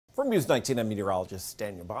From News 19, I'm meteorologist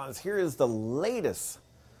Daniel Bonds. Here is the latest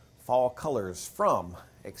fall colors from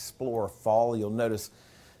Explore Fall. You'll notice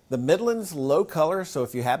the Midlands low color, so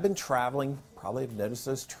if you have been traveling, probably have noticed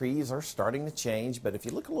those trees are starting to change. But if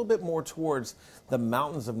you look a little bit more towards the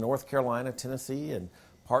mountains of North Carolina, Tennessee, and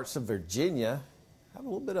parts of Virginia, have a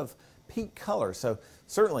little bit of pink color. So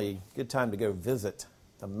certainly a good time to go visit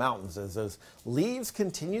the mountains as those leaves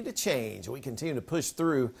continue to change. We continue to push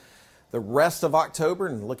through the rest of October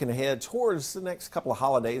and looking ahead towards the next couple of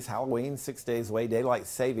holidays. Halloween, 6 days away. Daylight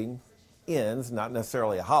saving ends, not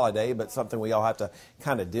necessarily a holiday, but something we all have to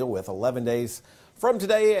kind of deal with. 11 days from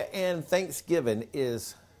today, and Thanksgiving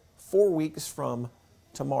is 4 weeks from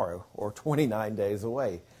tomorrow, or 29 days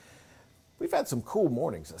away. We've had some cool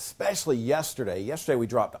mornings, especially yesterday. Yesterday we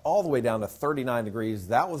dropped all the way down to 39 degrees.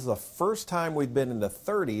 That was the first time we've been in the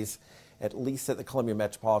 30s, at least at the Columbia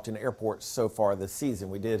Metropolitan Airport so far this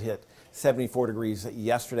season. We did hit 74 degrees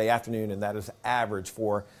yesterday afternoon, and that is average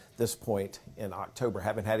for this point in October.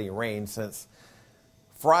 Haven't had any rain since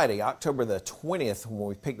Friday, October the 20th, when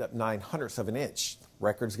we picked up 9/100ths of an inch.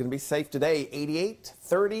 Record's going to be safe today, 88,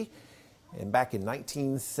 30, and back in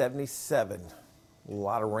 1977, a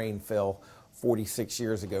lot of rain fell 46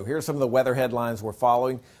 years ago. Here are some of the weather headlines we're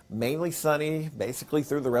following. Mainly sunny, basically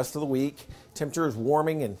through the rest of the week. Temperatures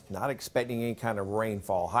warming and not expecting any kind of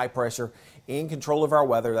rainfall. High pressure in control of our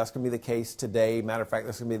weather. That's going to be the case today. Matter of fact,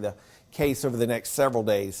 that's going to be the case over the next several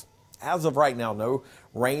days. As of right now, no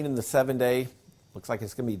rain in the 7-day. Looks like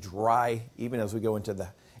it's going to be dry even as we go into the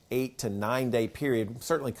 8 to 9 day period.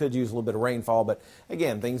 Certainly could use a little bit of rainfall, but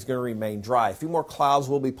again, things are going to remain dry. A few more clouds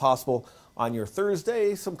will be possible on your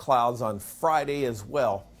Thursday, some clouds on Friday as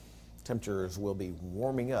well. Temperatures will be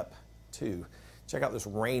warming up too. Check out this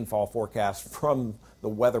rainfall forecast from the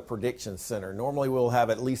Weather Prediction Center. Normally we'll have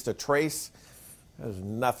at least a trace. There's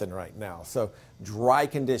nothing right now. So dry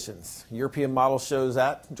conditions. European model shows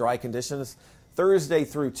that, dry conditions. Thursday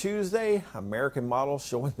through Tuesday, American model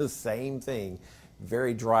showing the same thing.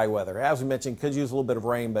 Very dry weather. As we mentioned, could use a little bit of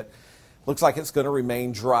rain, but looks like it's going to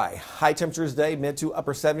remain dry. High temperatures today, mid to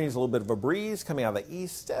upper 70s, a little bit of a breeze coming out of the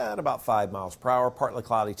east at about 5 miles per hour. Partly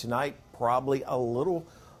cloudy tonight, probably a little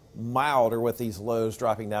milder with these lows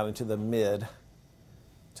dropping down into the mid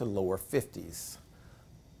to lower 50s.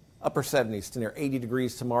 Upper 70s to near 80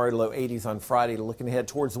 degrees tomorrow, low 80s on Friday. Looking ahead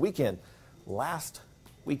towards the weekend. Last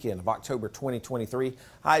weekend of October 2023.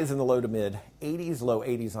 Highs in the low to mid 80s, low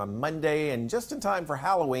 80s on Monday, and just in time for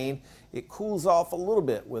Halloween, it cools off a little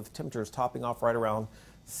bit with temperatures topping off right around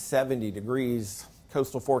 70 degrees.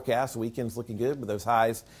 Coastal forecast, weekend's looking good with those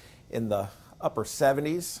highs in the upper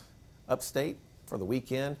 70s. Upstate for the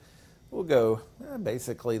weekend, we'll go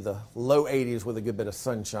basically the low 80s with a good bit of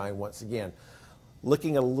sunshine once again.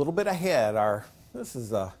 Looking a little bit ahead, this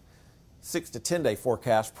is a 6 to 10 day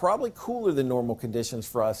forecast, probably cooler than normal conditions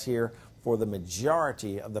for us here for the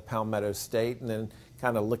majority of the Palmetto State. And then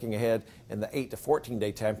kind of looking ahead in the 8 to 14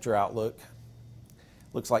 day temperature outlook,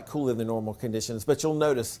 looks like cooler than normal conditions, but you'll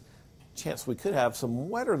notice chance we could have some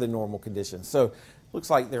wetter than normal conditions. So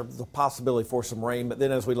looks like there's a possibility for some rain, but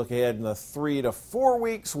then as we look ahead in the 3 to 4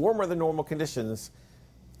 weeks, warmer than normal conditions.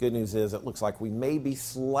 Good news is it looks like we may be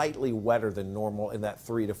slightly wetter than normal in that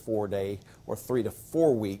 3 to 4 day or 3 to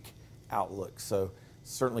 4 week outlook. So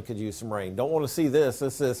certainly could use some rain. Don't want to see this.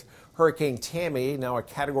 This is Hurricane Tammy, now a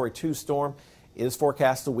Category 2 storm. Is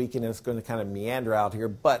forecast to weaken. It's going to kind of meander out here,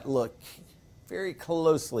 but look very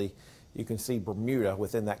closely. You can see Bermuda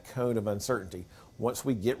within that cone of uncertainty. Once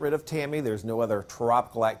we get rid of Tammy, there's no other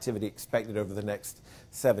tropical activity expected over the next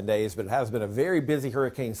 7 days, but it has been a very busy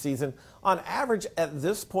hurricane season. On average, at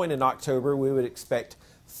this point in October, we would expect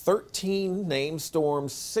 13 named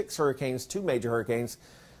storms, 6 hurricanes, 2 major hurricanes.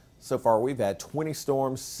 So far, we've had 20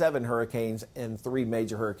 storms, 7 hurricanes, and 3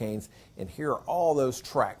 major hurricanes. And here are all those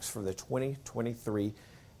tracks for the 2023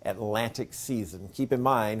 Atlantic season. Keep in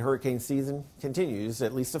mind, hurricane season continues,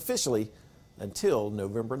 at least officially, until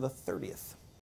November the 30th.